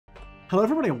Hello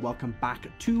everybody and welcome back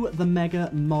to the Mega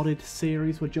Modded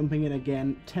series. We're jumping in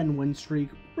again, 10 win streak,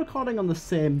 recording on the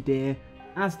same day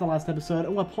as the last episode,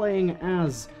 and we're playing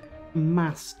as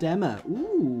Mastema.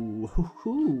 Ooh,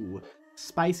 hoo-hoo.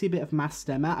 Spicy bit of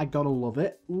Mastema, I gotta love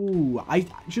it. Ooh, do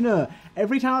you know,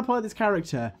 every time I play this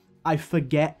character, I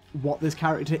forget what this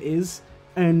character is,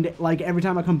 and like every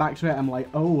time I come back to it, I'm like,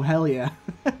 oh hell yeah.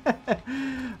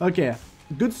 Okay.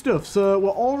 Good stuff. So we're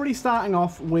already starting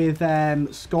off with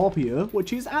Scorpio,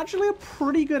 which is actually a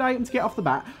pretty good item to get off the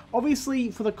bat.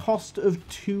 Obviously, for the cost of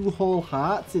 2 whole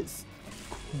hearts, it's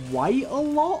quite a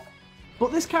lot.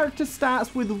 But this character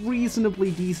starts with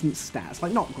reasonably decent stats.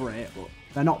 Like, not great, but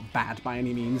they're not bad by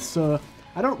any means. So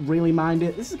I don't really mind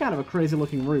it. This is kind of a crazy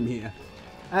looking room here.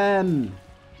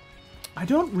 I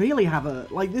don't really have a,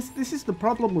 like, this is the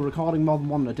problem with recording more than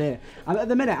one a day. And at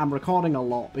the minute, I'm recording a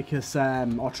lot because,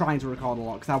 or trying to record a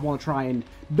lot, because I want to try and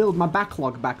build my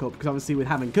backlog back up, because obviously with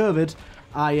having COVID,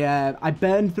 I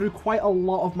burned through quite a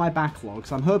lot of my backlog,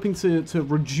 so I'm hoping to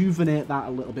rejuvenate that a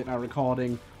little bit by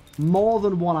recording more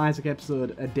than one Isaac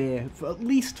episode a day, at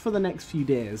least for the next few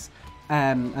days.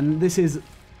 And this is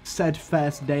said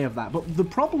first day of that. But the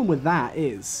problem with that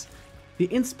is the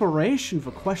inspiration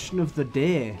for question of the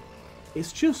day.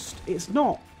 It's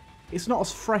not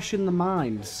as fresh in the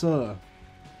mind. So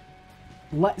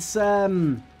let's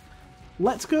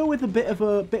go with a bit of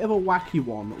a wacky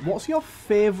one. What's your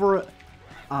favorite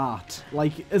art?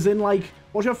 Like, as in, like,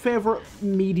 what's your favorite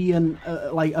medium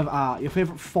like of art? Your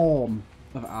favorite form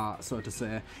of art, so to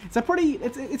say. It's a pretty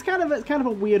it's kind of a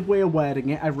weird way of wording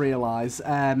it, I realize.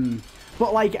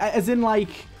 But like, as in, like,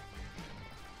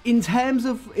 in terms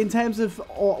of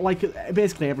like,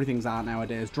 basically everything's art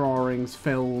nowadays. Drawings,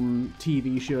 film,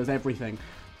 TV shows, everything.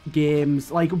 Games.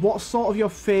 Like, what's sort of your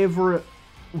favourite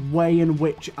way in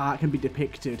which art can be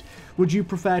depicted? Would you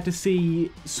prefer to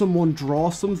see someone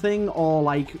draw something, or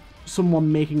like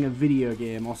someone making a video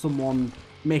game, or someone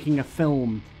making a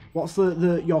film? What's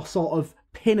your sort of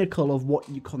pinnacle of what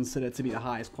you consider to be the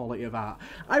highest quality of art?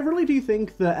 I really do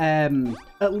think that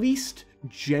at least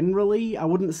generally, I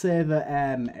wouldn't say that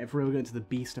everywhere, going to the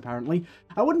beast apparently,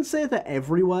 I wouldn't say that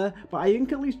everywhere, but I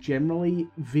think at least generally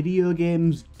video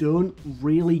games don't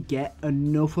really get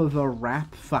enough of a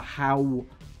rap for how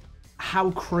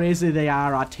crazy they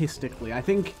are artistically. I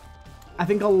think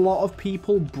a lot of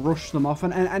people brush them off,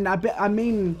 and I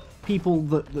mean people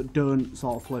that don't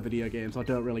sort of play video games or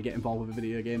don't really get involved with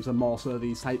video games, and more so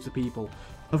these types of people.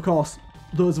 Of course,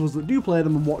 those of us that do play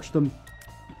them and watch them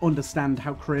understand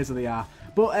how crazy they are.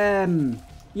 But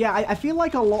yeah, I feel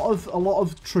like a lot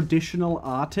of traditional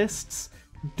artists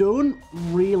don't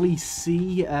really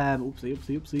see don't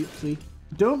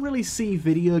really see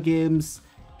video games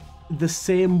the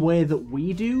same way that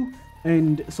we do,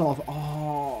 and sort of,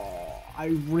 oh, I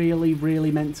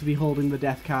really meant to be holding the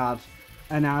death card,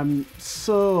 and I'm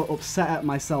so upset at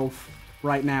myself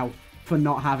right now for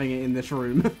not having it in this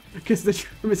room, because this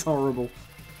room is horrible.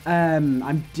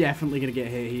 I'm definitely going to get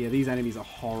hit here. These enemies are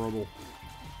horrible.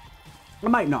 I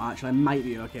might not, actually. I might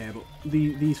be okay, but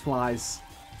these flies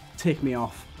tick me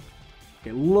off.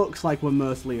 Okay, looks like we're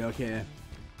mostly okay.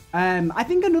 I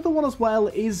think another one as well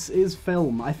is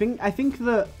film. I think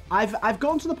that I've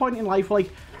gotten to the point in life, like,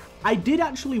 I did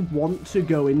actually want to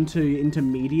go into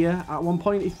media at one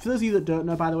point. For those of you that don't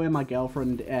know, by the way, my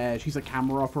girlfriend, she's a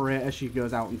camera operator. She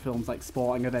goes out and films, like,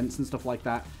 sporting events and stuff like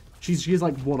that. She's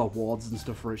like won awards and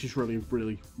stuff for it. She's really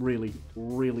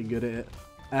good at it.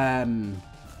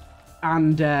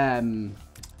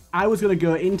 I was gonna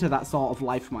go into that sort of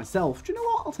life for myself. Do you know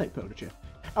what? I'll take poker chip.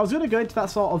 I was gonna go into that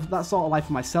sort of life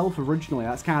for myself originally.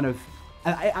 That's kind of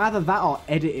either that or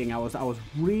editing. I was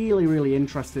really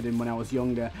interested in when I was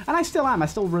younger, and I still am. I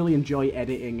still really enjoy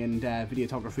editing and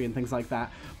videography and things like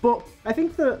that. But I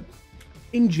think that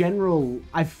in general,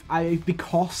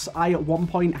 because I at one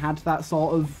point had that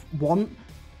sort of want,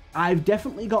 I've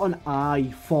definitely got an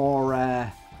eye for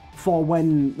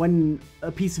when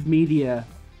a piece of media,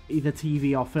 either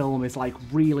TV or film, is like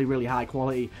really high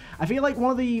quality. I feel like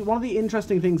one of the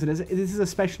interesting things, and this is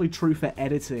especially true for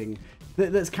editing,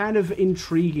 that's kind of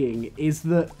intriguing, is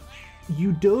that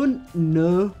you don't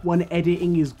know when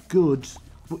editing is good,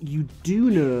 but you do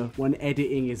know when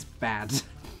editing is bad.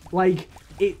 Like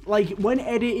when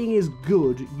editing is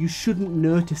good, you shouldn't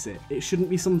notice it. It shouldn't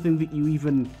be something that you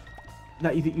even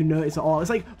that you notice at all. It's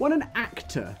like when an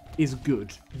actor is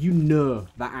good, you know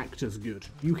that actor's good.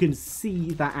 You can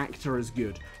see that actor is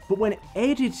good. But when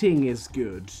editing is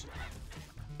good,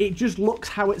 it just looks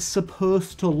how it's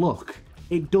supposed to look.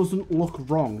 It doesn't look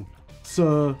wrong.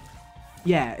 So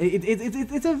yeah,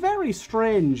 it's a very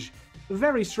strange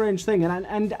thing,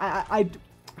 and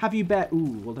have you bet...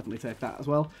 Ooh, we'll definitely take that as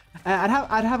well. I'd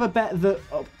have a bet that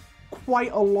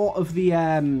quite a lot of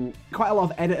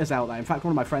editors out there, in fact,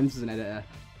 one of my friends is an editor,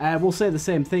 will say the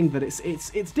same thing, that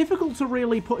it's difficult to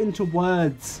really put into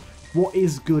words what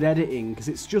is good editing, because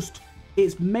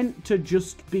it's meant to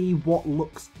just be what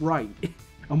looks right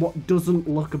and what doesn't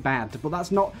look bad. But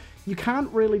that's not... You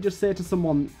can't really just say to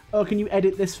someone, oh, can you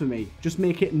edit this for me? Just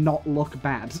make it not look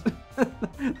bad.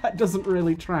 That doesn't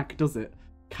really track, does it?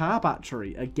 Car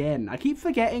battery, again. I keep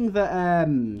forgetting that,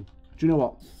 do you know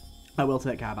what? I will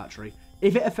take car battery.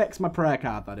 If it affects my prayer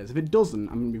card, that is. If it doesn't,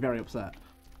 I'm going to be very upset.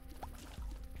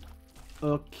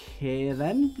 Okay,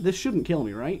 then. This shouldn't kill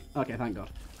me, right? Okay, thank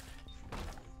God.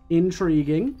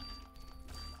 Intriguing.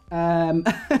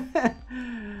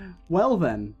 Well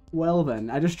then.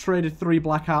 I just traded 3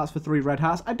 black hearts for 3 red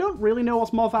hearts. I don't really know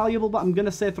what's more valuable, but I'm going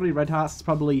to say 3 red hearts is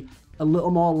probably a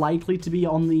little more likely to be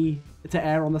to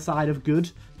err on the side of good.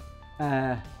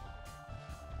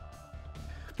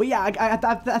 But yeah,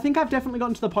 I think I've definitely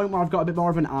gotten to the point where I've got a bit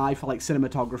more of an eye for like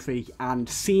cinematography and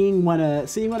seeing when a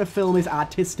film is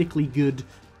artistically good,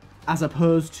 as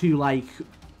opposed to like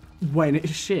when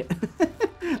it's shit.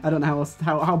 I don't know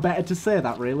how better to say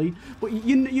that really, but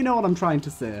you know what I'm trying to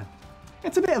say.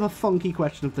 It's a bit of a funky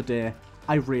question of the day.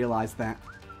 I realise that,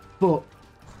 but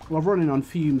we're running on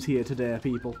fumes here today,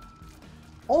 people.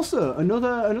 Also,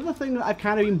 another thing that I've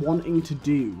kind of been wanting to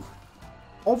do.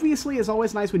 Obviously, it's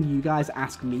always nice when you guys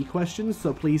ask me questions,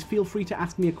 so please feel free to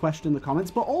ask me a question in the comments.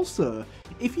 But also,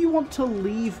 if you want to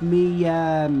leave me,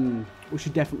 we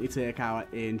should definitely take our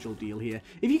angel deal here.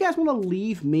 If you guys want to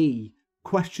leave me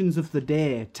questions of the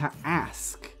day to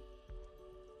ask,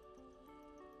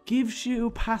 gives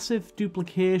you passive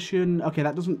duplication. Okay,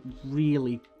 that doesn't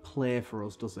really play for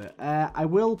us, does it? I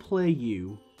will play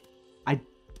you. I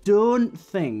don't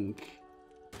think...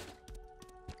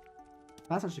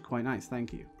 That's actually quite nice,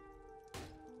 thank you.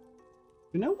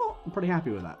 You know what? I'm pretty happy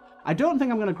with that. I don't think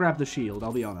I'm going to grab the shield,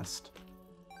 I'll be honest.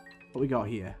 What we got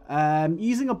here?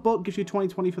 Using a book gives you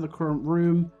 20/20 for the current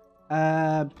room.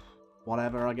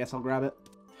 Whatever, I guess I'll grab it.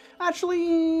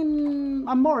 Actually,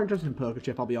 I'm more interested in poker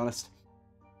chip, I'll be honest.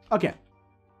 Okay.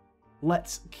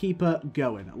 Let's keep her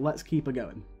going.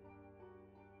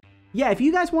 Yeah, if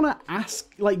you guys want to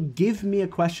ask, like, give me a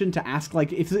question to ask,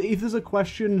 like, if there's a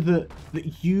question that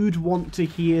you'd want to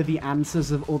hear the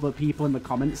answers of other people in the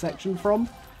comment section from,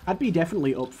 I'd be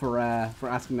definitely up for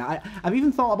asking that. I've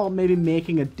even thought about maybe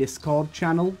making a Discord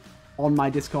channel on my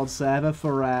Discord server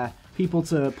for people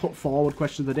to put forward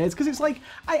questions of the day. Because it's like,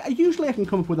 usually I can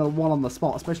come up with one on the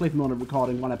spot, especially if I'm only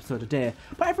recording 1 episode a day.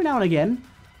 But every now and again,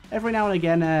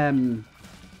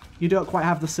 you don't quite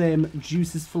have the same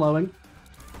juices flowing.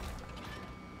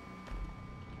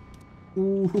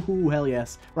 Ooh, hell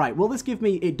yes. Right, will this give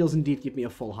me... It does indeed give me a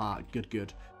full heart.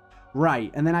 Good.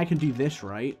 Right, and then I can do this,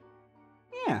 right?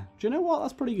 Yeah, do you know what?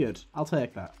 That's pretty good. I'll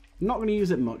take that. I'm not going to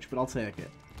use it much, but I'll take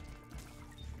it.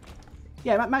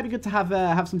 Yeah, it might be good to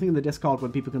have something in the Discord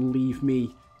when people can leave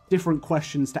me different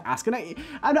questions to ask. And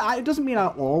it doesn't mean I'll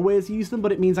always use them,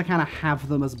 but it means I kind of have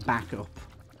them as backup.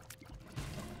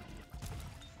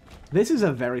 This is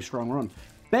a very strong run.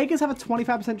 Beggars have a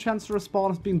 25% chance to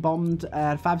respawn after being bombed,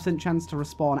 5% chance to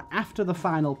respawn after the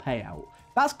final payout.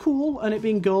 That's cool, and it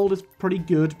being gold is pretty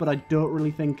good, but I don't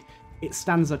really think it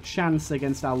stands a chance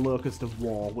against our Locust of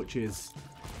War, which is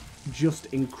just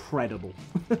incredible.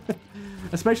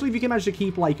 Especially if you can manage to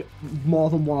keep, like, more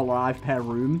than 1 alive per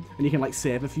room, and you can, like,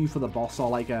 save a few for the boss or,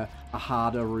 like, a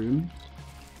harder room.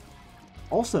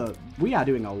 Also, we are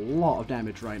doing a lot of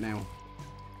damage right now,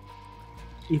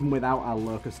 even without our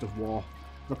Locust of War.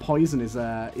 The poison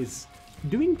is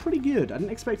doing pretty good. I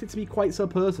didn't expect it to be quite so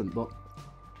potent, but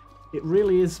it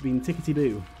really is being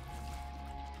tickety-boo.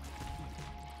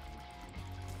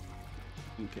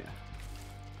 Okay.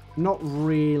 Not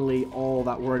really all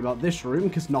that worried about this room,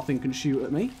 because nothing can shoot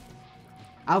at me.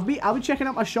 I'll be checking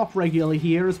out my shop regularly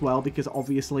here as well, because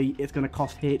obviously it's going to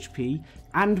cost HP.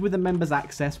 And with the members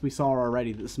access, we saw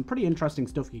already that there's some pretty interesting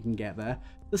stuff you can get there.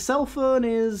 The cell phone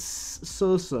is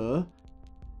so-so.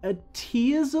 A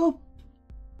Tears Up,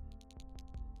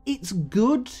 it's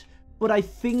good, but I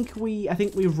think we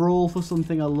roll for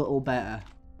something a little better.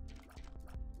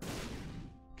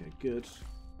 Okay, good.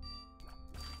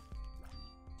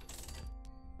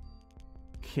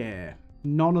 Okay,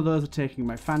 none of those are taking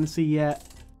my fancy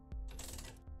yet.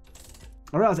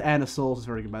 I realize Air Assault is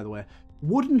very good, by the way.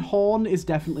 Wooden Horn is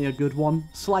definitely a good one.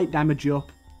 Slight damage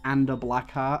up and a black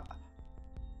heart.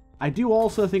 I do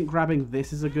also think grabbing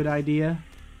this is a good idea.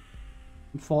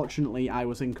 Unfortunately, I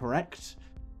was incorrect.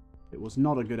 It was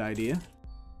not a good idea.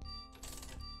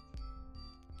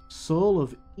 Soul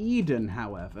of Eden,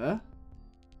 however,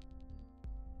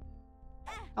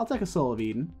 I'll take a Soul of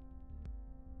Eden.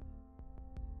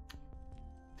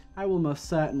 I will most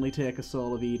certainly take a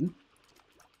Soul of Eden.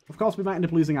 Of course, we might end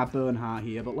up losing our Bernhardt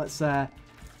here, but let's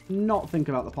not think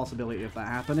about the possibility of that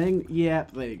happening.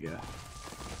 Yep, there you go.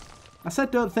 I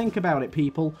said don't think about it,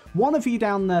 people. One of you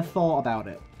down there thought about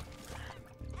it.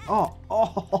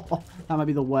 Oh, that might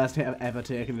be the worst hit I've ever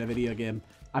taken in a video game.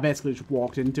 I basically just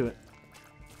walked into it.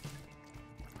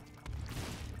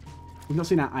 We've not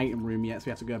seen our item room yet, so we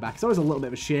have to go back. It's always a little bit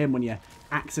of a shame when you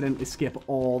accidentally skip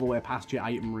all the way past your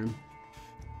item room.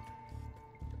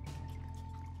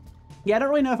 Yeah, I don't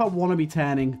really know if I want to be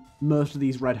turning most of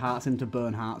these red hearts into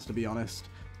burn hearts, to be honest.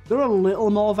 They're a little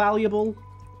more valuable,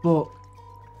 but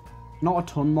not a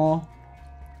ton more.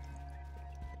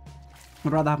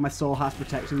 I'd rather have my soul hearts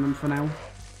protecting them for now.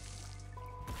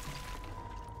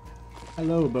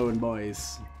 Hello, Bowen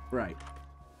boys. Right.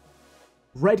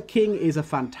 Red King is a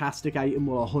fantastic item.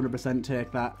 We'll 100%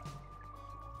 take that.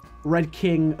 Red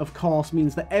King, of course,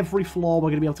 means that every floor we're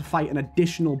going to be able to fight an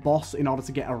additional boss in order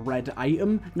to get a red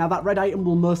item. Now, that red item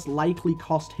will most likely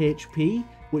cost HP,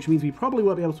 which means we probably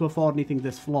won't be able to afford anything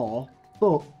this floor,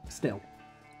 but still.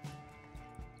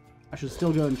 I should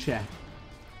still go and check.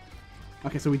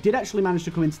 Okay, so we did actually manage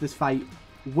to come into this fight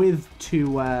with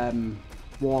 2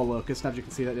 War Locusts. As you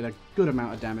can see, that did a good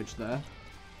amount of damage there.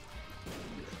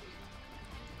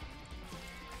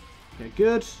 Okay,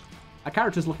 good. Our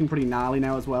character's looking pretty gnarly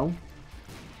now as well.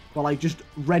 Well, like, just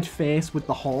red face with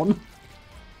the horn.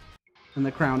 And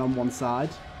the crown on one side.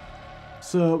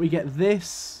 So, we get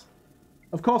this.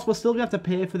 Of course, we're still going to have to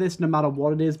pay for this no matter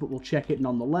what it is, but we'll check it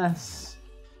nonetheless.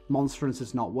 Monstrance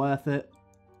is not worth it.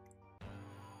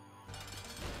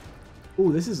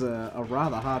 Ooh, this is a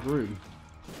rather hard room.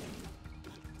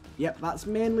 Yep, that's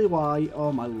mainly why.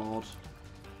 Oh, my lord.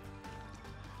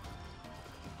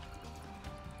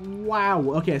 Wow.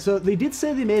 Okay, so they did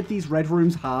say they made these red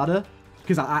rooms harder,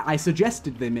 because I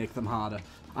suggested they make them harder.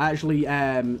 I actually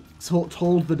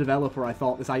told the developer I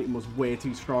thought this item was way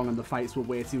too strong and the fights were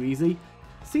way too easy.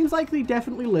 Seems like they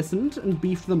definitely listened and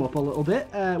beefed them up a little bit,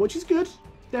 which is good.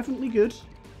 Definitely good.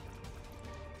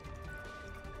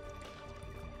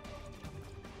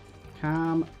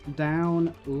 Calm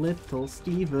down, little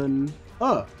Steven.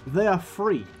 Oh, they are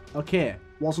free. Okay,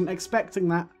 wasn't expecting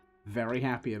that. Very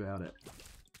happy about it.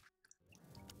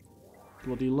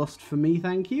 Bloody Lust for me,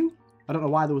 thank you. I don't know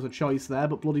why there was a choice there,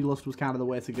 but Bloody Lust was kind of the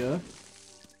way to go.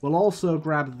 We'll also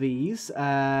grab these.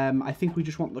 I think we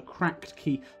just want the cracked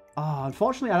key. Oh,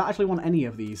 unfortunately, I don't actually want any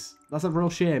of these. That's a real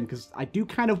shame, because I do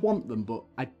kind of want them, but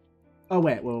I... Oh,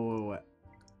 wait.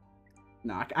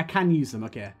 No, I can use them,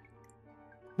 okay.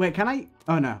 Wait, can I...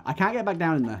 Oh, no. I can't get back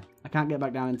down in there. I can't get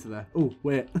back down into there. Oh,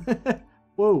 wait.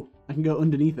 Whoa. I can go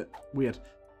underneath it. Weird.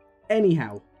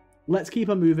 Anyhow. Let's keep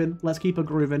her moving. Let's keep her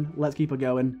grooving. Let's keep her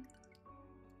going.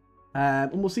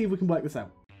 And we'll see if we can work this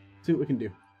out. See what we can do.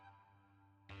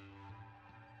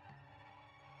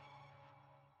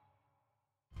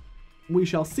 We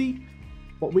shall see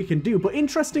what we can do. But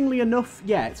interestingly enough,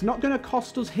 yeah, it's not going to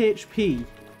cost us HP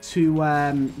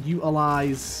to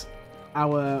utilize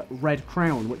our red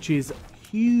crown, which is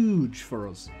huge for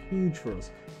us. Huge for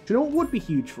us. Do you know what would be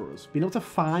huge for us? Being able to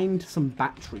find some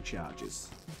battery charges.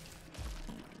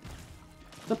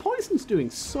 The poison's doing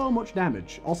so much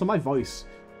damage. Also, my voice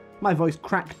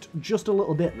cracked just a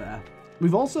little bit there.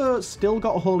 We've also still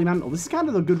got a Holy Mantle. This is kind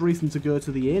of a good reason to go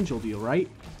to the Angel deal, right?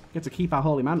 Get to keep our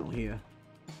Holy Mantle here.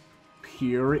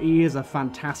 Purity is a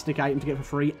fantastic item to get for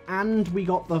free. And we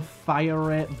got the fire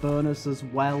rate bonus as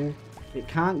well. It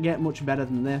can't get much better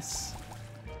than this.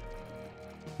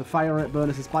 The fire rate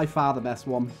bonus is by far the best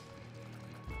one.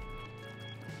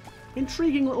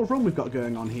 Intriguing little run we've got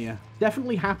going on here.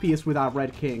 Definitely happiest with our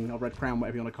Red King, or Red Crown,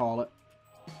 whatever you want to call it.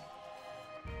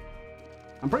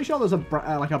 I'm pretty sure there's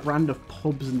like a brand of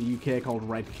pubs in the UK called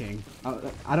Red King.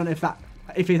 I don't know if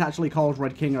it's actually called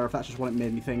Red King or if that's just what it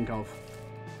made me think of.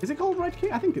 Is it called Red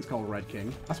King? I think it's called Red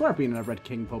King. I swear I've been in a Red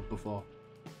King pub before.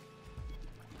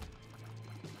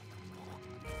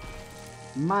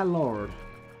 My lord.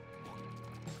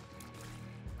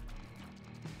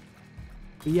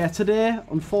 But yeah, today,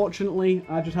 unfortunately,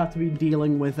 I just have to be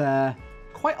dealing with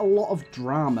quite a lot of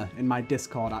drama in my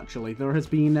Discord, actually. There has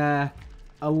been a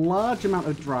large amount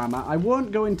of drama. I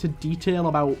won't go into detail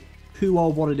about who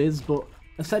or what it is, but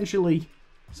essentially,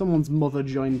 someone's mother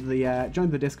joined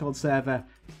the Discord server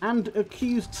and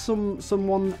accused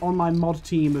someone on my mod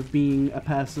team of being a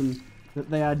person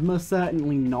that they are most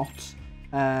certainly not.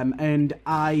 And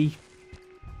I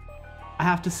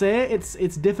have to say, it's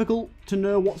difficult to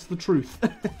know what's the truth.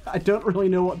 I don't really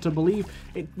know what to believe.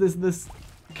 There's this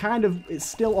kind of... It's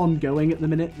still ongoing at the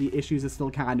minute. The issues are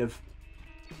still kind of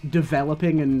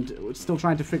developing and still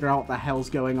trying to figure out what the hell's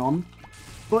going on.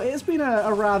 But it's been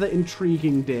a rather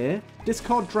intriguing day.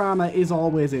 Discord drama is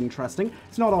always interesting.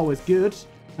 It's not always good,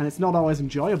 and it's not always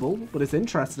enjoyable, but it's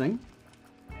interesting.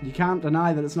 You can't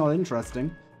deny that it's not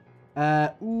interesting.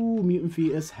 Ooh, mutant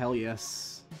fetus, hell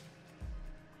yes.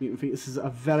 Mutant fetus is a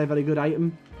very, very good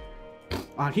item. Oh,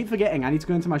 I keep forgetting, I need to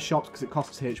go into my shops because it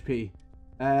costs HP.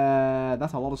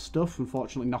 That's a lot of stuff,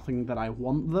 unfortunately nothing that I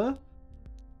want there.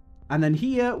 And then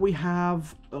here we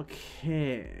have,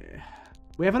 okay.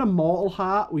 We have an immortal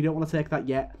heart, we don't want to take that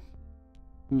yet.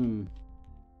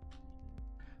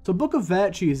 So Book of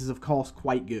Virtues is of course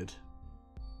quite good.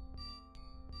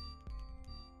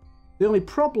 The only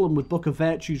problem with Book of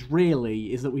Virtues,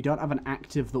 really, is that we don't have an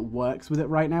active that works with it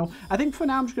right now. I think for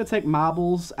now I'm just going to take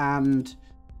marbles and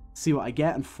see what I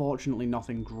get. Unfortunately,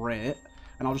 nothing great.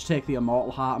 And I'll just take the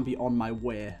Immortal Heart and be on my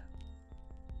way.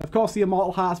 Of course, the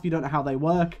Immortal Hearts, if you don't know how they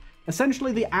work,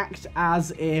 essentially they act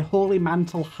as a Holy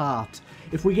Mantle Heart.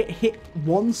 If we get hit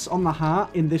once on the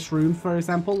heart in this room, for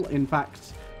example, in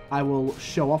fact, I will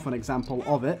show off an example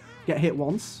of it. Get hit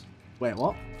once. Wait,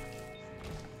 what?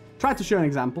 Tried to show an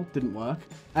example, didn't work.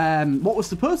 What was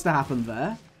supposed to happen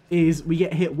there is we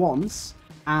get hit once,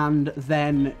 and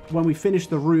then when we finish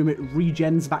the room, it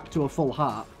regens back to a full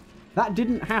heart. That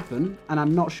didn't happen, and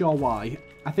I'm not sure why.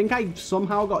 I think I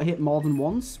somehow got hit more than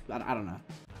once. I don't know.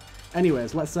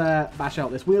 Anyways, let's bash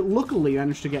out this. We luckily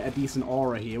managed to get a decent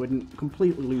aura here. We didn't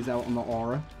completely lose out on the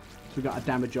aura. So we got a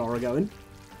damage aura going.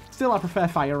 Still, I prefer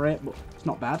fire rate, but it's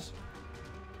not bad.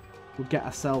 We'll get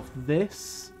ourselves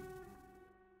this.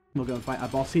 We'll go and fight our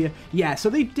boss here. Yeah, so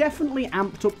they definitely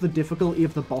amped up the difficulty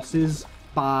of the bosses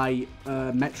by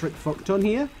metric fuckton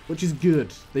here, which is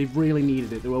good. They've really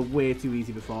needed it. They were way too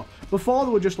easy before. Before,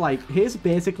 they were just like, here's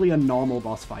basically a normal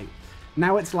boss fight.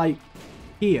 Now it's like,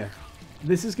 here.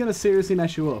 This is going to seriously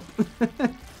mess you up.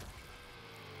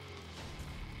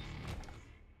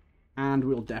 And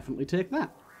we'll definitely take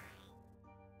that.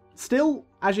 Still,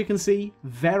 as you can see,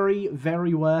 very,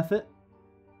 very worth it.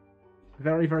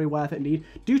 Very, very worth it indeed.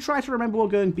 Do try to remember we're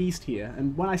going beast here.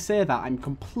 And when I say that, I'm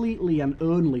completely and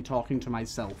only talking to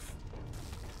myself.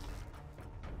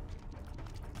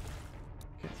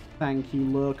 Okay, thank you,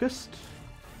 Locust.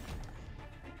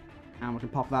 And we can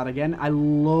pop that again. I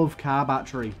love car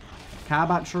battery. Car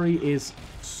battery is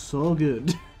so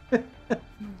good.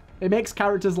 It makes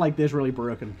characters like this really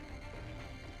broken.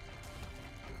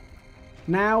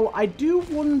 Now, I do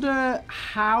wonder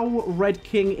how Red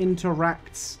King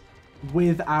interacts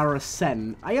with our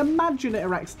Ascent. I imagine it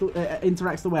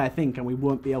interacts the way I think, and we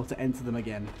won't be able to enter them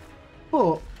again.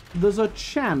 But there's a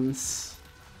chance,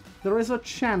 there is a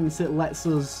chance it lets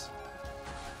us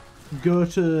go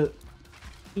to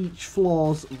each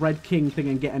floor's Red King thing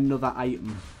and get another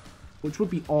item, which would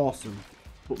be awesome,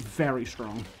 but very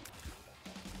strong.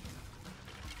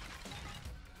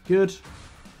 Good.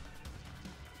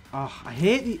 Oh, I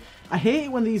hate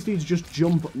it when these dudes just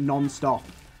jump non-stop.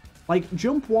 Like,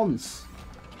 jump once.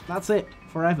 That's it.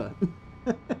 Forever.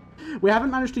 We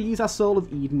haven't managed to use our Soul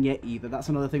of Eden yet either. That's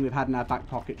another thing we've had in our back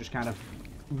pocket, just kind of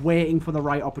waiting for the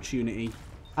right opportunity.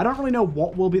 I don't really know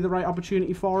what will be the right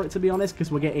opportunity for it, to be honest,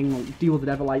 because we're getting like, Deal with the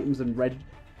Devil items and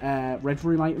red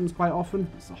room items quite often.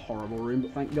 It's a horrible room,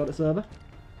 but thank God it's over.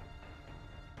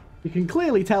 You can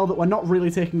clearly tell that we're not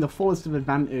really taking the fullest of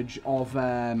advantage of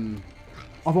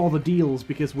all the deals,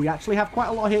 because we actually have quite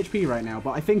a lot of HP right now,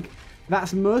 but I think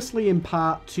that's mostly in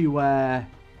part to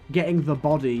getting the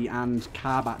body and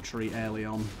car battery early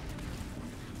on.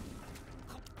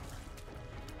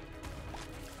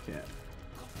 Okay.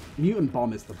 Mutant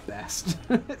Bomb is the best.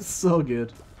 It's so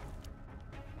good.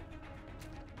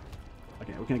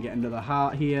 Okay, we're going to get another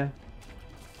heart here.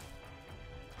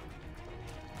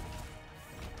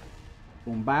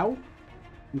 Boom, bow.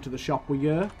 Into the shop we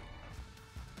go.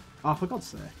 Oh, for God's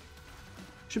sake.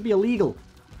 Should be illegal.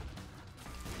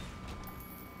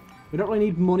 We don't really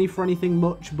need money for anything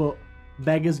much, but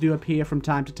beggars do appear from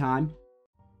time to time.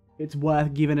 It's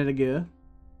worth giving it a go.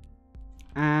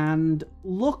 And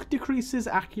luck decreases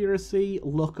accuracy,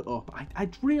 luck up. I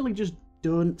really just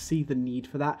don't see the need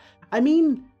for that. I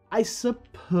mean, I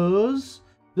suppose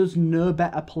there's no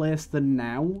better place than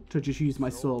now to just use my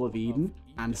Soul of Eden.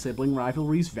 And Sibling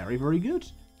Rivalry is very, very good.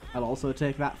 I'll also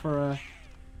take that for a...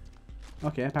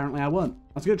 Okay, apparently I won't.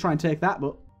 I was going to try and take that,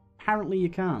 but apparently you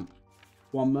can't.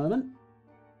 One moment.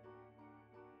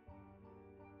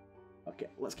 Okay,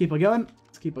 let's keep it going.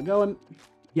 Let's keep it going.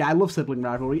 Yeah, I love Sibling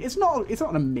Rivalry. It's not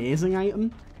an amazing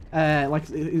item. Like,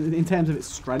 in terms of its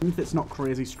strength, it's not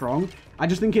crazy strong. I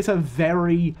just think it's a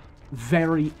very,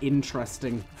 very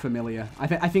interesting familiar.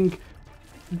 I think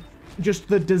just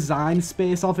the design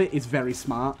space of it is very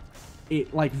smart.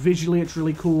 It, like, visually it's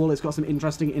really cool. It's got some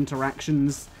interesting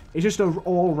interactions. It's just an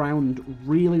all-round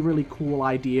really, really cool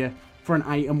idea for an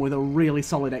item with a really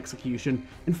solid execution.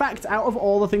 In fact, out of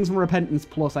all the things from Repentance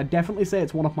Plus, I'd definitely say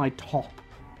it's one of my top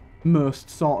most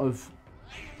sort of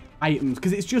items.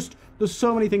 Because it's just, there's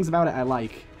so many things about it I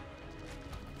like.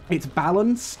 It's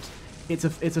balanced. It's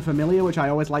a familiar, which I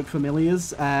always like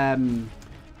familiars.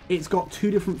 It's got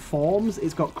 2 different forms.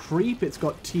 It's got creep. It's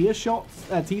got teeth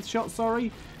shots,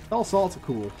 sorry. All sorts of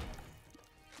cool.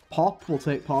 Pop, we'll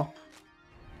take Pop.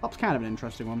 Pop's kind of an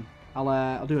interesting one.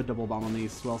 I'll do a double bomb on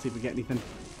these as well, see if we get anything.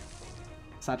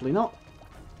 Sadly not.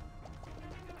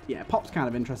 Yeah, Pop's kind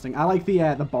of interesting. I like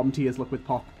the bomb tiers look with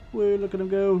Pop. Whoa, look at him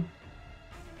go.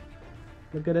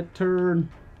 Look at it turn.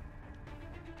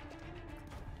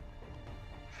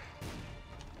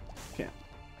 Okay.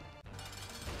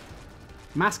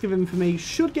 Mask of Infamy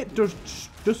should get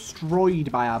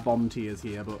destroyed by our bomb tiers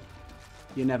here, but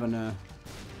you never know.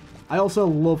 I also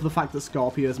love the fact that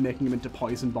Scorpio is making them into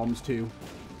poison bombs too.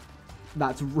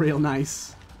 That's real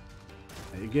nice.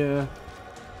 There you go.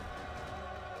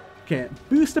 Okay,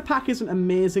 booster pack isn't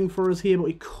amazing for us here, but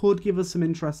it could give us some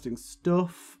interesting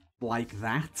stuff. Like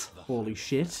that. Holy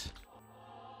shit.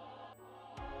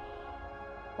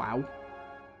 Wow.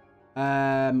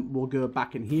 We'll go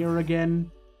back in here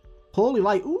again. Holy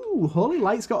Light. Ooh, Holy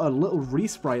Light's got a little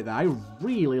resprite there. I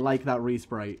really like that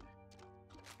resprite.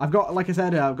 I've got, like I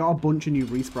said, I've got a bunch of new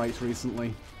resprites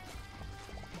recently.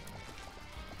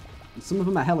 And some of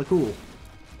them are hella cool.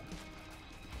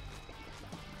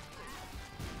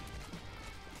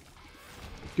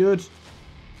 Good.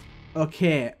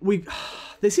 Okay,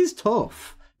 this is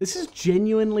tough. This is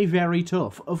genuinely very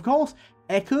tough. Of course,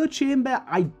 Echo Chamber,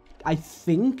 I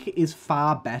think, is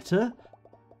far better,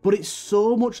 but it's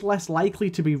so much less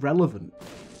likely to be relevant.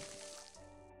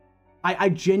 I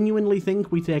genuinely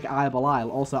think we take Eye of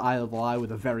Belial, also Eye of Belial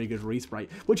with a very good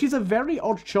resprite, which is a very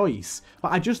odd choice,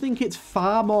 but I just think it's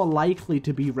far more likely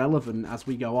to be relevant as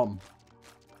we go on.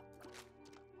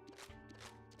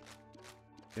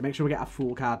 Okay, make sure we get a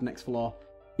full card next floor.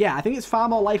 Yeah, I think it's far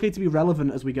more likely to be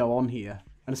relevant as we go on here,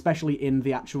 and especially in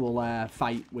the actual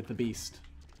fight with the beast.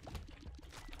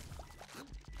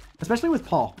 Especially with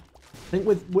Pop. I think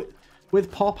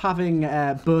with Pop having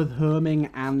both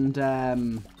Herming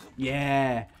and...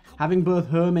 yeah, having both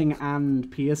Herming and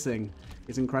Piercing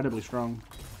is incredibly strong.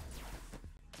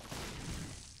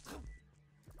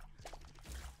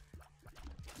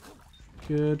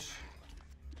 Good.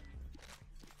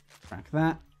 Crack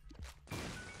that.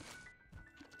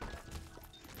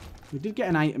 We did get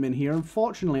an item in here.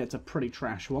 Unfortunately, it's a pretty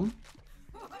trash one.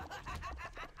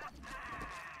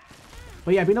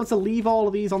 But yeah, being able to leave all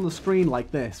of these on the screen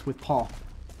like this with Pop,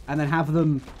 and then have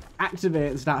them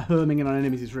activate and start herming in on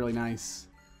enemies is really nice.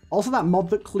 Also, that mob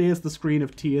that clears the screen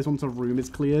of tears once a room is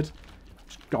cleared.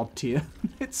 God tier.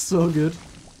 It's so good.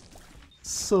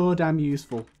 So damn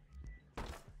useful.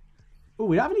 Oh,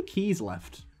 we don't have any keys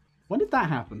left. When did that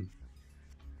happen?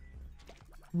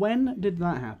 When did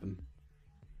that happen?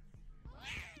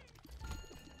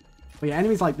 But yeah,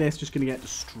 enemies like this just going to get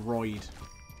destroyed.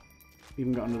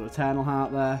 Even got another Eternal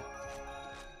Heart there.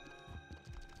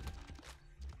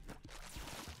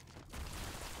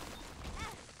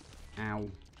 Ow.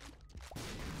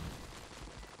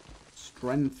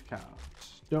 Strength card.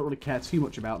 Don't really care too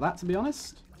much about that, to be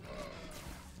honest.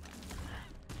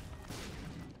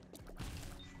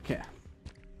 Okay.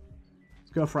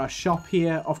 Let's go for our shop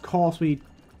here. Of course, we need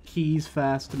keys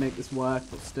first to make this work,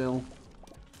 but still.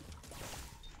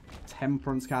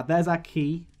 Temperance card. There's our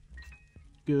key.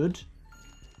 Good.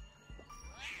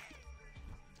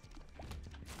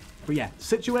 But yeah,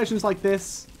 situations like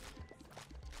this,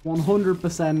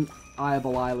 100% Eye of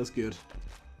Belial is good.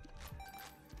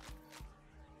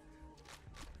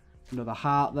 Another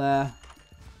heart there.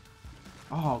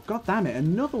 Oh, god damn it,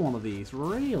 another one of these,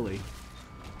 really?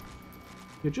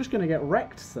 You're just going to get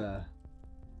wrecked, sir.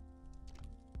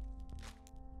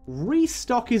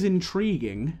 Restock is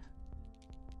intriguing.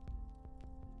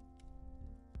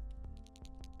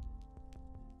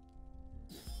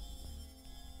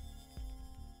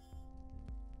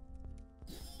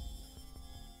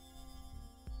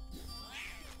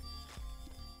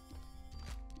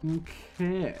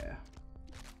 Okay.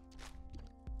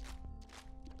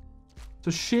 It's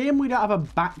a shame we don't have a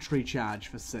battery charge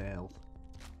for sale.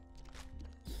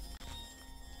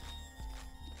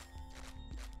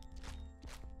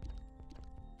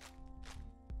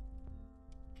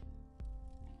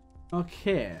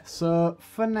 Okay, so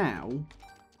for now,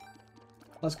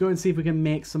 let's go and see if we can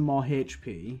make some more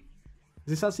HP. Is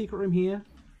this our secret room here?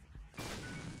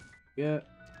 Yeah.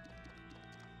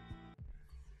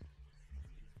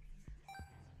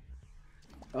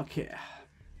 Okay.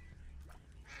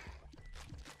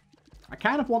 I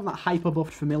kind of want that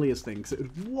hyper-buffed familiars thing, because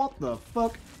what the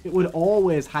fuck? It would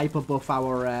always hyper-buff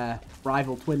our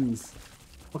rival twins.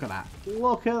 Look at that.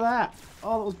 Look at that.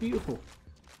 Oh, that was beautiful.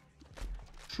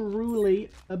 Truly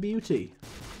a beauty.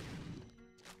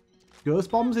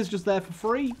 Ghost Bombs is just there for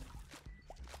free.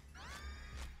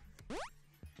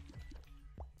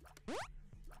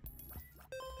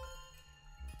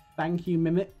 Thank you,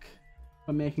 Mimic,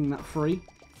 for making that free.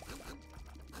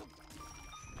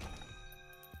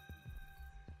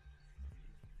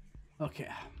 Okay.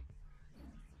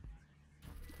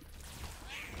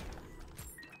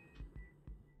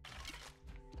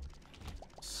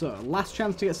 So, last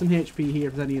chance to get some HP here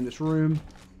if there's any in this room.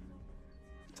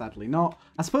 Sadly not.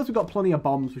 I suppose we've got plenty of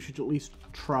bombs. We should at least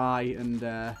try and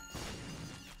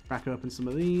crack open some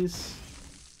of these.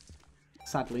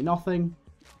 Sadly nothing.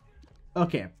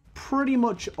 Okay, pretty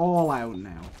much all out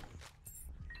now.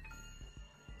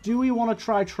 Do we want to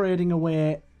try trading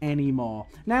away any more?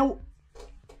 Now...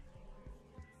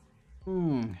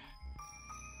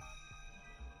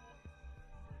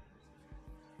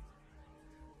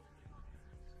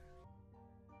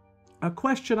 A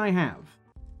question I have.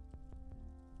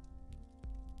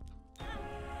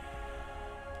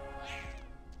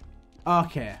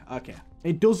 Okay.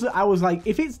 It does. I was like,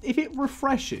 if it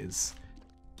refreshes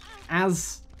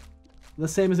as the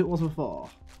same as it was before.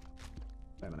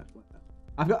 Wait a minute.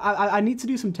 I need to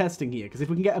do some testing here, because if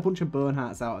we can get a bunch of burn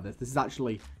hearts out of this is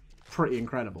actually pretty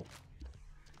incredible.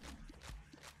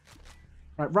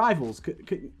 Right, rivals,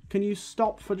 can you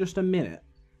stop for just a minute?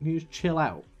 Can you just chill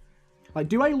out? Like,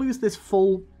 do I lose this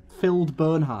full-filled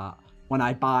burn heart when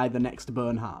I buy the next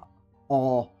burn heart?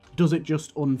 Or does it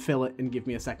just unfill it and give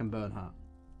me a second burn heart?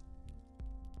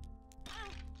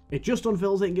 It just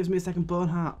unfills it and gives me a second burn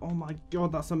heart. Oh my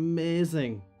god, that's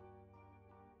amazing.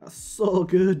 That's so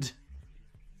good.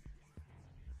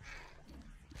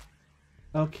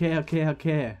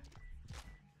 Okay.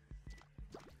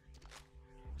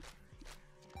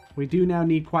 We do now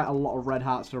need quite a lot of red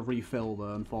hearts to refill,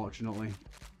 though, unfortunately.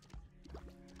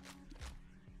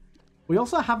 We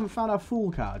also haven't found our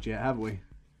Fool card yet, have we?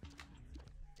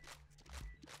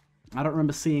 I don't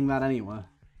remember seeing that anywhere.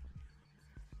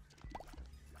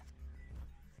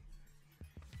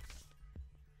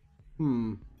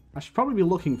 I should probably be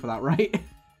looking for that, right?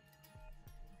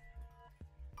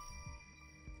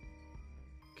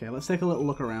 Okay, let's take a little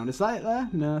look around. Is that it there?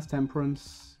 No, it's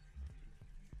Temperance.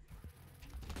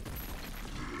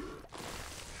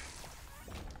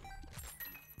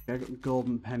 Okay, I got the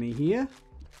Golden Penny here.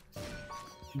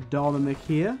 Dormamic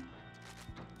here.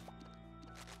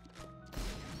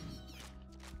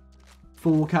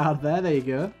 Full card there you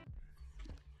go.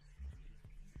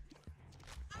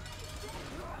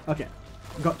 Okay,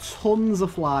 we've got tons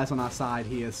of flies on our side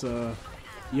here, so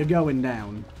you're going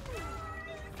down.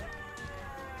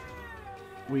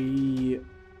 We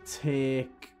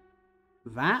take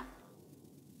that.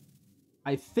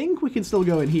 I think we can still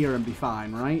go in here and be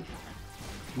fine, right?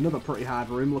 Another pretty hard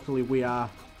room. Luckily we are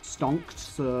stonked,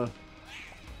 so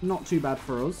not too bad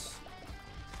for us.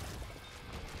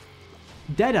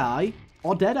 Deadeye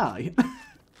or Deadeye?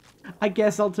 I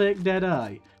guess I'll take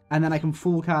Deadeye. And then I can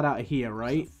full card out of here,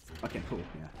 right? Okay, cool,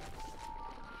 yeah.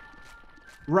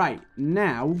 Right,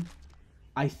 now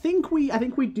I think we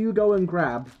do go and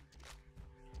grab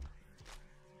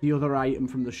the other item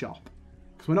from the shop.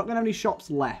 Because we're not going to have any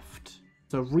shops left.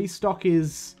 So restock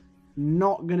is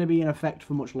not going to be in effect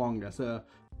for much longer. So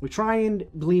we try and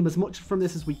glean as much from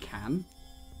this as we can.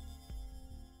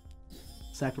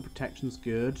 Circle protection's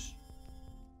good.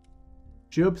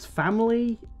 Job's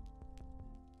family.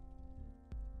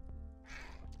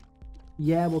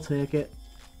 Yeah, we'll take it.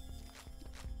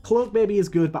 Cloak Baby is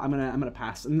good, but I'm gonna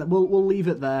pass, and we'll leave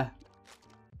it there.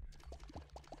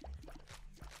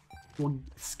 We'll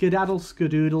skedaddle,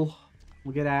 skadoodle.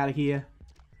 We'll get out of here,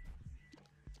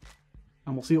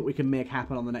 and we'll see what we can make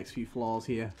happen on the next few floors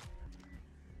here.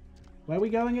 Where are we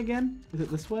going again? Is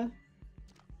it this way?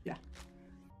 Yeah.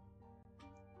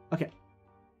 Okay.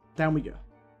 Down we go.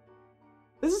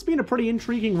 This has been a pretty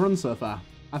intriguing run so far.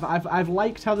 I've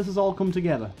liked how this has all come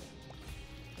together.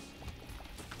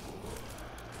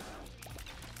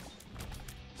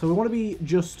 So we want to be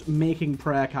just making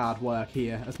prayer card work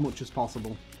here as much as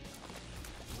possible.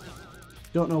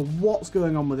 Don't know what's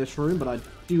going on with this room, but I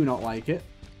do not like it.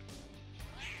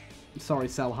 I'm sorry,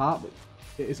 Cellheart, but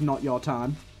it is not your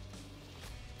time.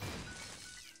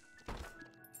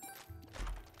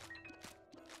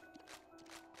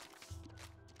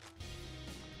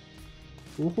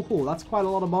 Ooh, that's quite a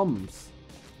lot of bombs.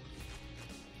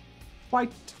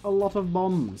 Quite a lot of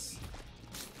bombs.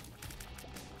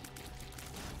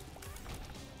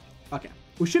 Okay.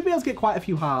 We should be able to get quite a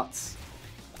few hearts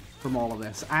from all of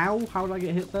this. Ow! How did I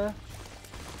get hit there?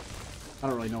 I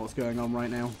don't really know what's going on right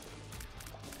now.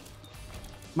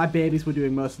 My babies were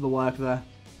doing most of the work there.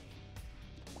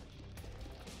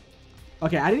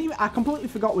 Okay, I completely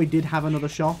forgot we did have another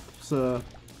shop, so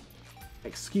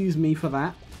excuse me for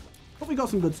that. But we got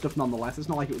some good stuff nonetheless. It's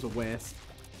not like it was a waste.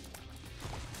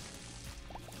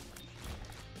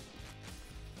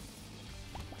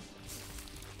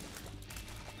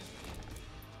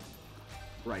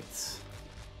 Right.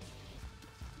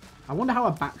 I wonder how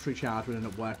a battery charge would end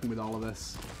up working with all of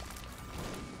this.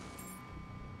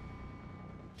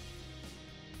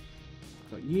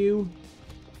 Got you.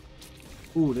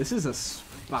 Ooh, this is a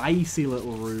spicy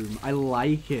little room. I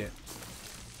like it.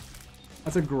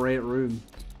 That's a great room.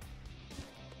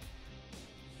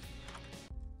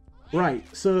 Right,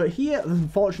 so here, there's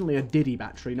unfortunately a Diddy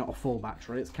battery, not a full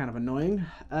battery. It's kind of annoying.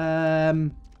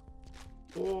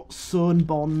 Oh, Sun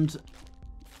Bond.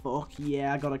 Fuck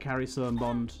yeah, I gotta carry Sun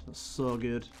Bond. That's so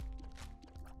good.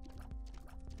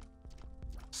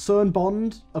 Sun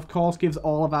Bond, of course, gives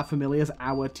all of our familiars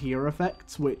our tier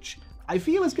effects, which I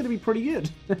feel is going to be pretty good.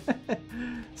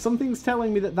 Something's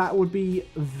telling me that that would be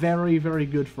very, very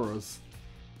good for us.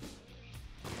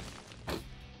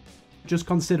 Just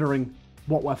considering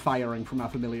what we're firing from our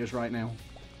familiars right now.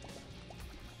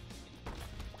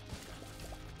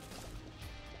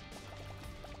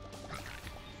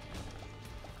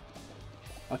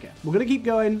 Okay, we're going to keep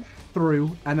going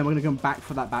through, and then we're going to come back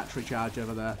for that battery charge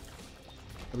over there.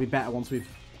 It'll be better once we've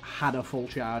had a full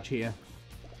charge here.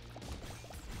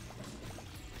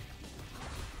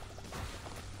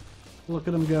 Look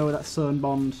at him go with that Sun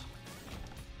Bond. So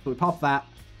we pop that.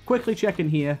 Quickly check in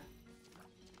here.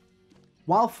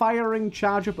 While firing,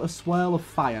 charge up a swirl of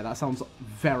fire. That sounds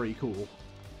very cool.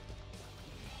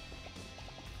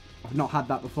 I've not had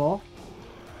that before.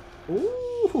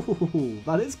 Ooh,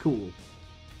 that is cool.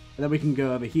 And then we can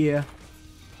go over here.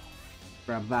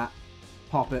 Grab that.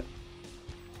 Pop it.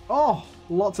 Oh,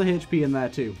 lots of HP in there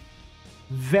too.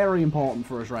 Very important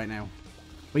for us right now.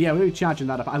 But yeah, we're going to be charging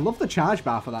that up. I love the charge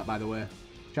bar for that, by the way.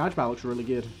 Charge bar looks really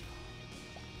good.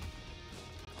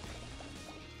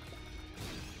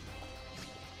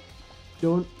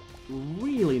 Don't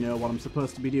really know what I'm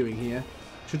supposed to be doing here.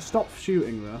 Should stop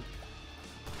shooting, though.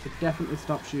 Should definitely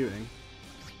stop shooting.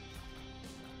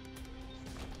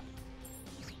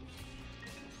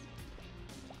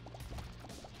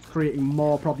 Creating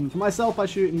more problems for myself by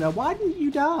shooting there. Why didn't you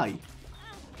die?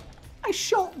 I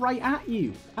shot right at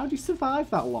you. How did you survive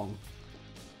that long?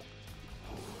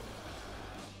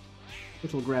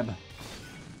 Little grab.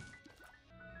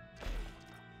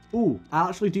 Ooh, I'll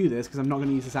actually do this because I'm not going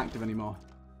to use this active anymore.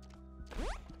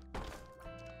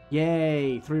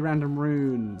 Yay, 3 random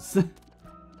runes.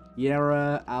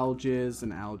 Yera, Algiz,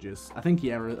 and Algiz. I think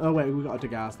Yera... Oh wait, we've got a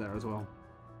Dagaz there as well.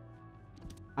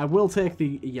 I will take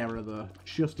the Yera though,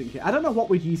 just in case. I don't know what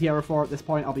we'd use Yera for at this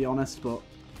point, I'll be honest, but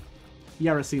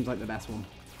Yera seems like the best one.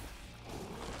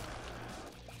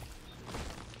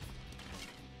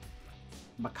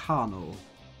 Meccano.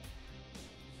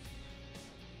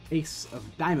 Ace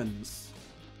of Diamonds.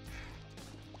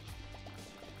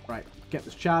 Right, get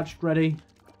this charged ready.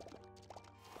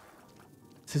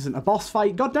 This isn't a boss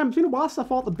fight. God damn, it's been a while since I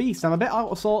fought the beast. I'm a bit out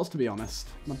of sorts, to be honest.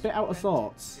 I'm a bit out of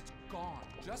sorts. It's gone.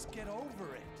 Just get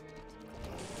over it.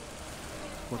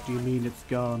 What do you mean it's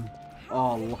gone?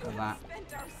 Oh, look at that.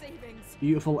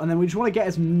 Beautiful. And then we just want to get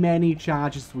as many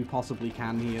charges as we possibly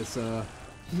can here. So,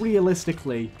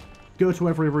 realistically, go to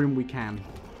every room we can.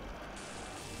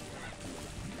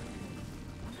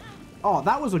 Oh,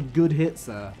 that was a good hit,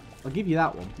 sir. I'll give you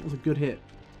that one. It was a good hit.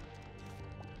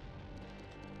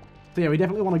 So yeah, we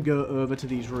definitely want to go over to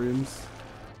these rooms.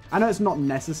 I know it's not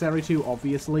necessary to,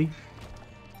 obviously.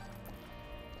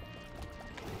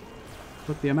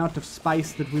 But the amount of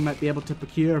spice that we might be able to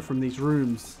procure from these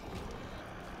rooms.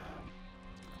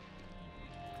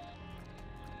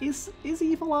 Is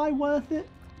Evil Eye worth it?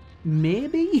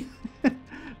 Maybe?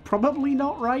 Probably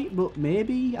not right, but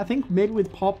maybe. I think maybe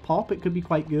with Pop it could be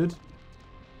quite good.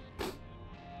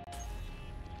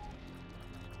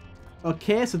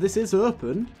 Okay, so this is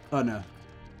open. Oh no.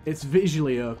 It's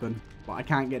visually open, but I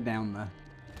can't get down there.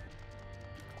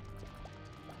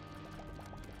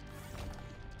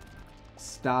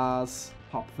 Stars.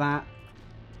 Pop that.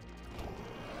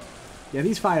 Yeah,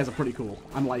 these fires are pretty cool.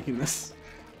 I'm liking this.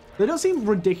 They don't seem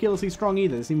ridiculously strong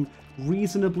either. They seem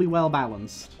reasonably well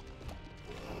balanced.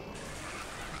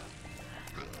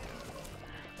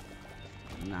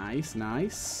 Nice,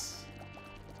 nice.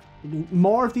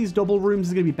 More of these double rooms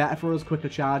is going to be better for us, quicker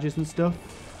charges and stuff.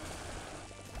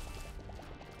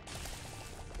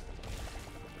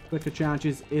 Quicker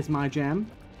charges is my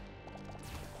jam.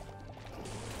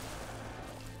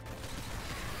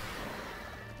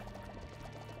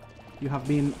 You have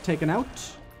been taken out.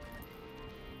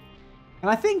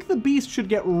 And I think the beast should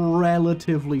get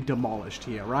relatively demolished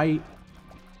here, right?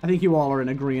 I think you all are in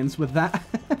agreement with that.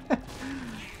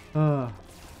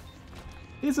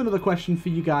 Here's another question for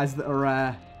you guys that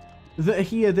are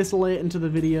here this late into the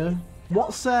video.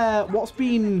 What's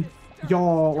been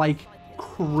your like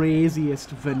craziest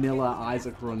vanilla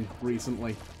Isaac run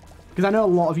recently? Because I know a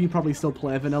lot of you probably still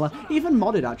play vanilla, even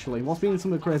modded actually. What's been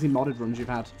some of the crazy modded runs you've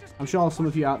had? I'm sure some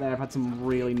of you out there have had some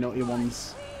really nutty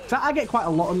ones. So I get quite a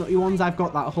lot of nutty ones. I've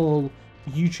got that whole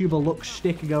YouTuber look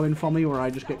shtick going for me where I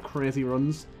just get crazy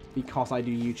runs because I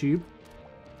do YouTube.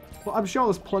 But I'm sure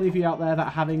there's plenty of you out there that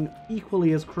are having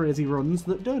equally as crazy runs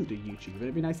that don't do YouTube.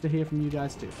 It'd be nice to hear from you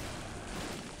guys too.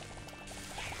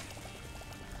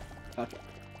 Okay.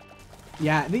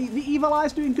 Yeah, the Evil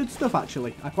Eye's doing good stuff,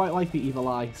 actually. I quite like the Evil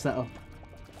Eye setup.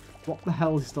 What the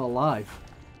hell is still alive?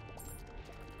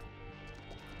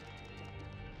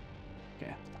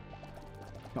 Okay.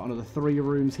 Got another 3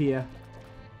 rooms here.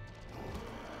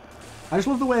 I just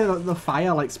love the way that the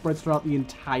fire, like, spreads throughout the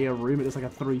entire room. It is like a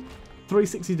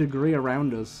 360 degree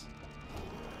around us.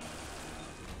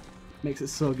 Makes it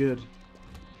so good.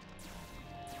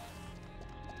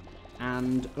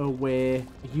 And away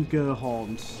you go,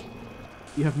 Horns.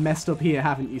 You have messed up here,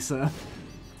 haven't you, sir?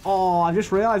 Oh, I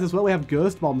just realised as well we have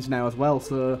ghost bombs now as well,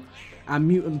 so our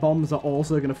mutant bombs are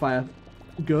also going to fire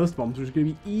ghost bombs, which is going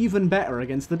to be even better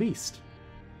against the beast.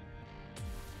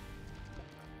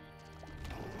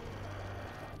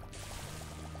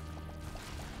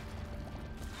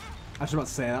 I was about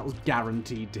to say, that was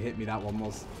guaranteed to hit me, that one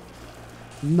was.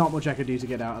 Not much I could do to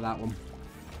get out of that one.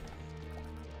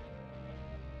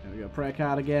 There we go, prayer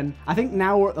card again. I think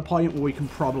now we're at the point where we can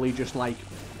probably just, like,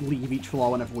 leave each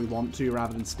floor whenever we want to,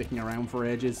 rather than sticking around for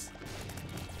ages.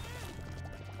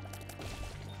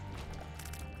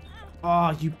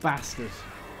 Oh, you bastard.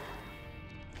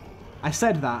 I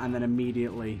said that, and then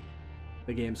immediately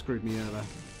the game screwed me over.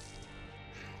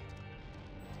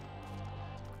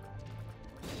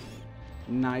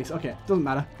 Nice. Okay, doesn't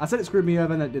matter. I said it screwed me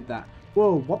over and it did that.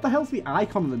 Whoa, what the hell's the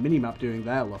icon on the minimap doing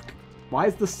there, look? Why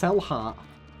is the cell heart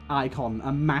icon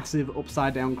a massive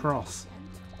upside down cross?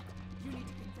 You need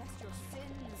to confess your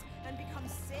sins and become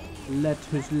saved. Let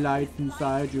his light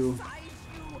inside you.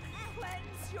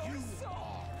 Cleanse your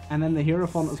soul. And then the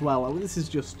Hierophant as well. Oh, this is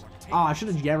just... Oh, I should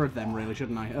have Yerra'd them really,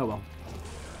 shouldn't I? Oh well.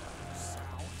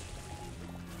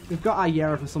 We've got our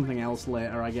Yerra for something else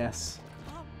later, I guess.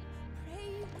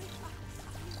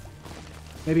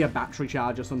 Maybe a battery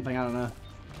charge or something, I don't know.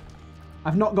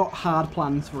 I've not got hard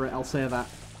plans for it, I'll say that.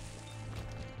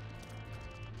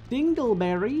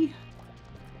 Dingleberry.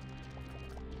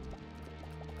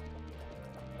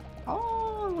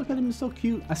 Oh, look at him, so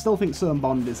cute. I still think Sewn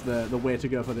Bond is the way to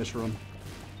go for this run.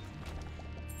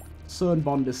 Sewn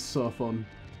Bond is so fun.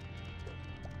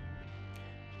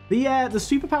 The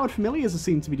superpowered familiars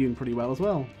seem to be doing pretty well as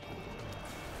well.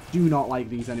 Do not like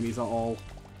these enemies at all.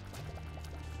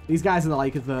 These guys are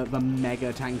like the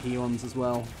mega tanky ones as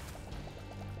well.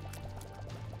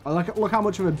 Oh, look how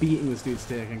much of a beating this dude's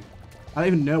taking. I don't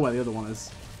even know where the other one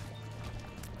is.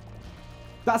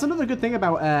 That's another good thing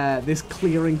about this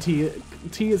clearing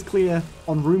tiers clear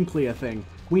on room clear thing.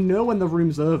 We know when the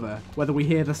room's over, whether we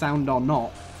hear the sound or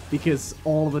not, because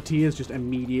all of the tiers just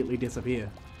immediately disappear.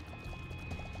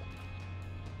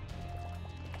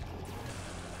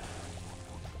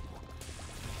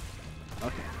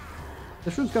 Okay.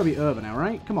 This room's gotta be over now,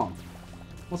 right? Come on.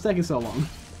 What's taking so long?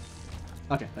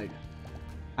 Okay, there you go.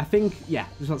 I think, yeah,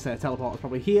 just want to say a teleport is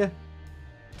probably here.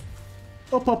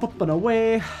 Up, up, up, and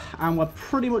away. And we're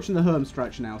pretty much in the home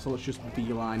stretch now, so let's just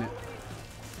beeline it.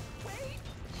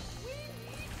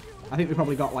 I think we've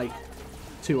probably got like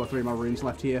 2 or 3 more rooms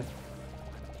left here.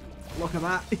 Look at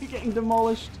that. You're getting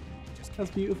demolished.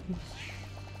 That's beautiful.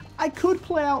 I could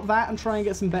play out that and try and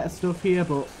get some better stuff here,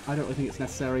 but I don't really think it's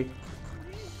necessary.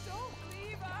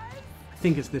 I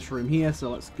think it's this room here,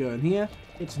 so let's go in here.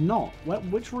 It's not.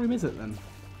 Which room is it then?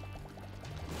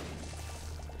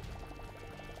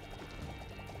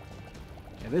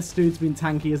 Yeah, this dude's been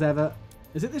tanky as ever.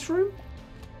 Is it this room?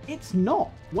 It's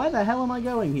not. Where the hell am I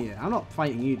going here? I'm not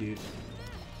fighting you, dude.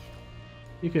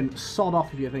 You can sod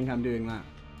off if you think I'm doing that.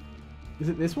 Is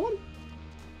it this one?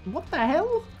 What the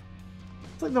hell?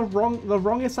 It's like the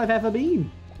wrongest I've ever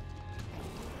been.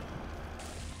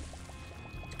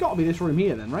 It's got to be this room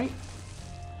here then, right?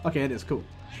 Okay, it is. Cool.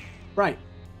 Right.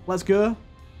 Let's go.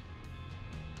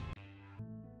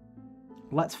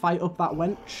 Let's fight up that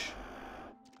wench.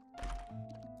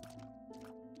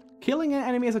 Killing an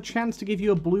enemy has a chance to give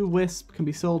you a blue wisp, can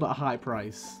be sold at a high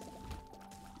price.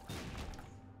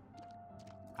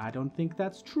 I don't think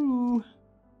that's true.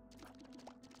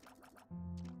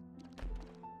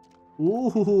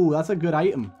 Ooh, that's a good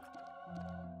item.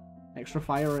 Extra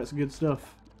fire, it's good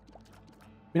stuff.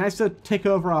 Be nice to tick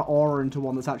over our aura into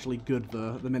one that's actually good,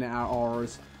 though, the minute our aura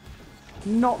is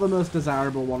not the most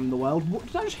desirable one in the world. What,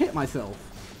 did I just hit myself?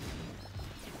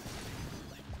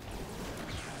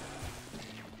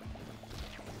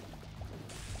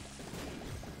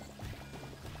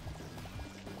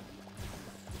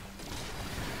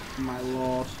 My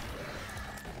lord.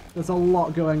 There's a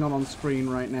lot going on screen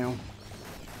right now.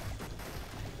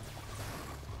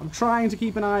 I'm trying to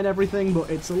keep an eye on everything, but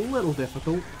it's a little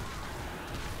difficult.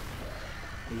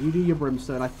 Okay, you do your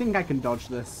brimstone. I think I can dodge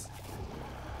this.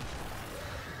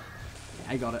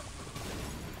 I got it.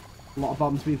 A lot of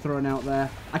bombs being thrown out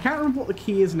there. I can't remember what the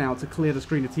key is now to clear the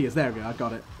screen of tears. There we go, I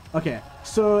got it. Okay,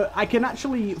 so I can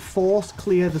actually force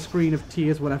clear the screen of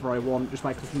tears whenever I want just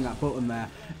by clicking that button there.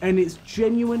 And it's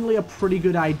genuinely a pretty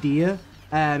good idea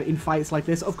in fights like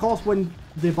this. Of course, when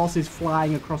the boss is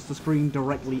flying across the screen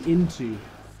directly into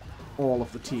all of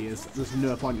the tears, there's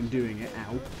no point in doing it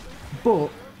now. But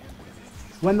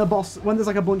when there's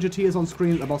like a bunch of tears on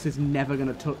screen that the boss is never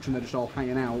going to touch and they're just all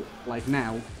hanging out, like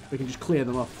now, we can just clear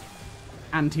them up.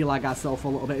 Anti-lag ourselves a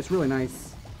little bit. It's really nice.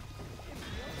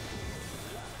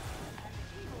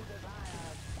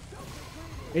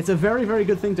 It's a very, very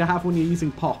good thing to have when you're using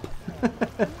pop.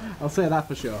 I'll say that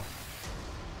for sure.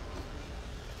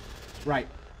 Right.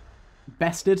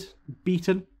 Bested.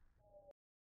 Beaten.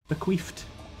 Bequeathed.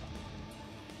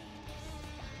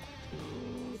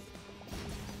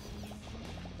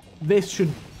 This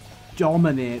should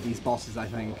dominate these bosses, I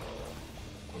think.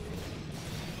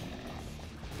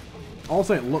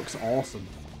 Also, it looks awesome.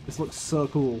 This looks so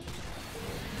cool.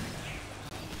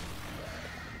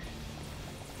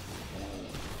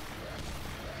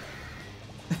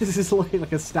 This is looking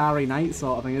like a Starry Night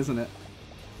sort of thing, isn't it?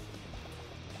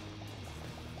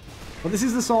 But this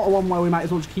is the sort of one where we might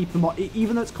as well just keep them all,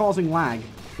 even though it's causing lag,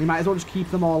 we might as well just keep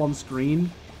them all on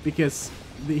screen, because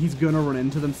he's gonna run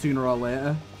into them sooner or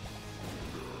later.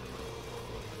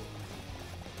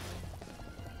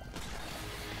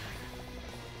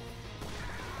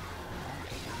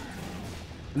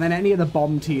 And then any of the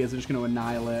bomb tiers are just going to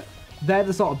annihilate. They're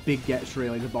the sort of big gets,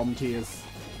 really, the bomb tiers.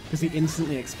 Because they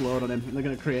instantly explode on him, and they're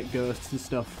going to create ghosts and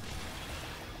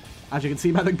stuff. As you can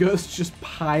see by the ghosts just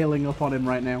piling up on him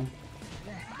right now.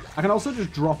 I can also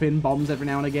just drop in bombs every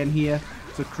now and again here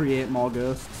to create more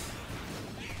ghosts.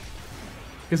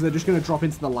 Because they're just going to drop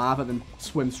into the lava and then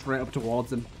swim straight up towards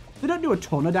them. They don't do a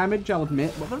ton of damage, I'll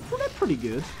admit, but they're pretty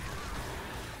good.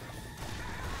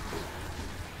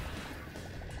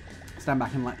 Stand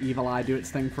back and let Evil Eye do its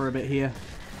thing for a bit here.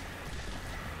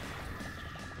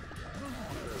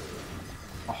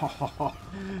 Oh,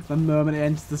 the moment it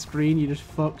enters the screen, you're just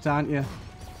fucked, aren't you?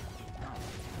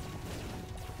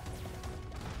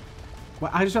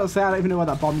 Well, I just want to say, I don't even know where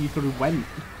that bomb you threw went.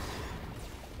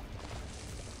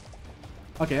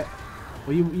 Okay.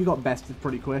 Well, you got bested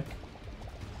pretty quick.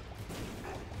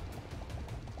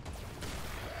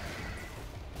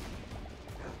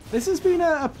 This has been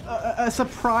a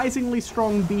surprisingly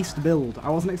strong beast build. I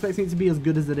wasn't expecting it to be as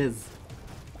good as it is.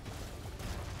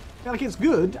 Yeah, like, it's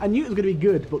good. I knew it was going to be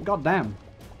good, but goddamn.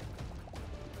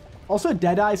 Also,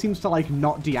 Deadeye seems to, like,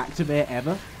 not deactivate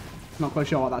ever. Not quite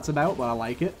sure what that's about, but I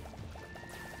like it.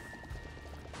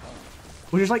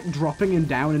 We're just, like, dropping him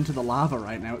down into the lava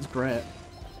right now. It's great.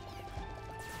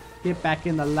 Get back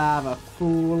in the lava,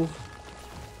 fool.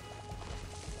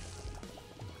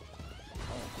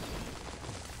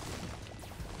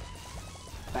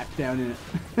 Back down in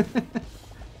it.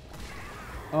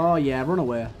 Oh yeah, run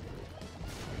away.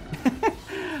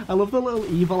 I love the little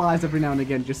evil eyes every now and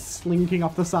again, just slinking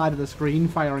off the side of the screen,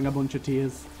 firing a bunch of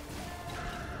tears.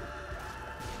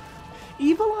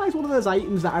 Evil Eye is one of those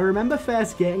items that I remember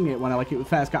first getting it when it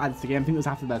first got added to the game. I think it was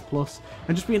after the Best Plus,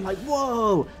 and just being like,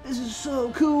 whoa, this is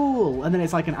so cool. And then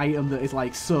it's like an item that is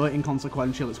like so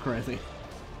inconsequential, it's crazy.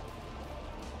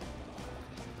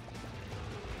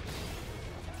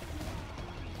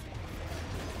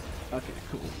 Okay,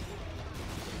 cool.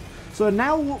 So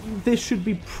now this should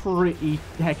be pretty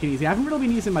heckin' easy. I haven't really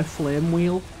been using my flame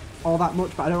wheel all that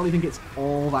much, but I don't really think it's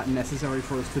all that necessary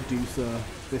for us to do so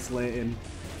this late in.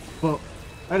 But,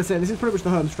 like I say, this is pretty much the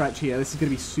home stretch here. This is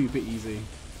going to be super easy.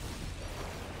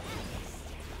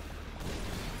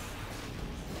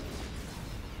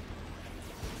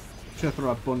 Should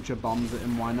throw a bunch of bombs at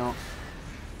him, why not?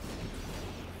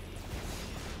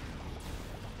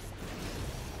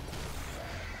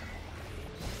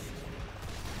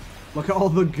 Look at all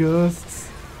the ghosts.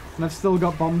 And I've still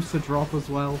got bombs to drop as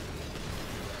well.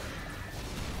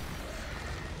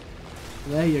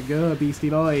 There you go, beastie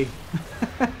boy.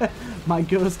 My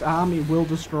ghost army will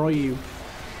destroy you.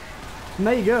 And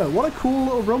there you go. What a cool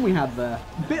little run we had there.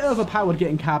 Bit overpowered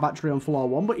getting car battery on floor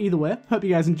 1, but either way, hope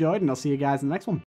you guys enjoyed, and I'll see you guys in the next one.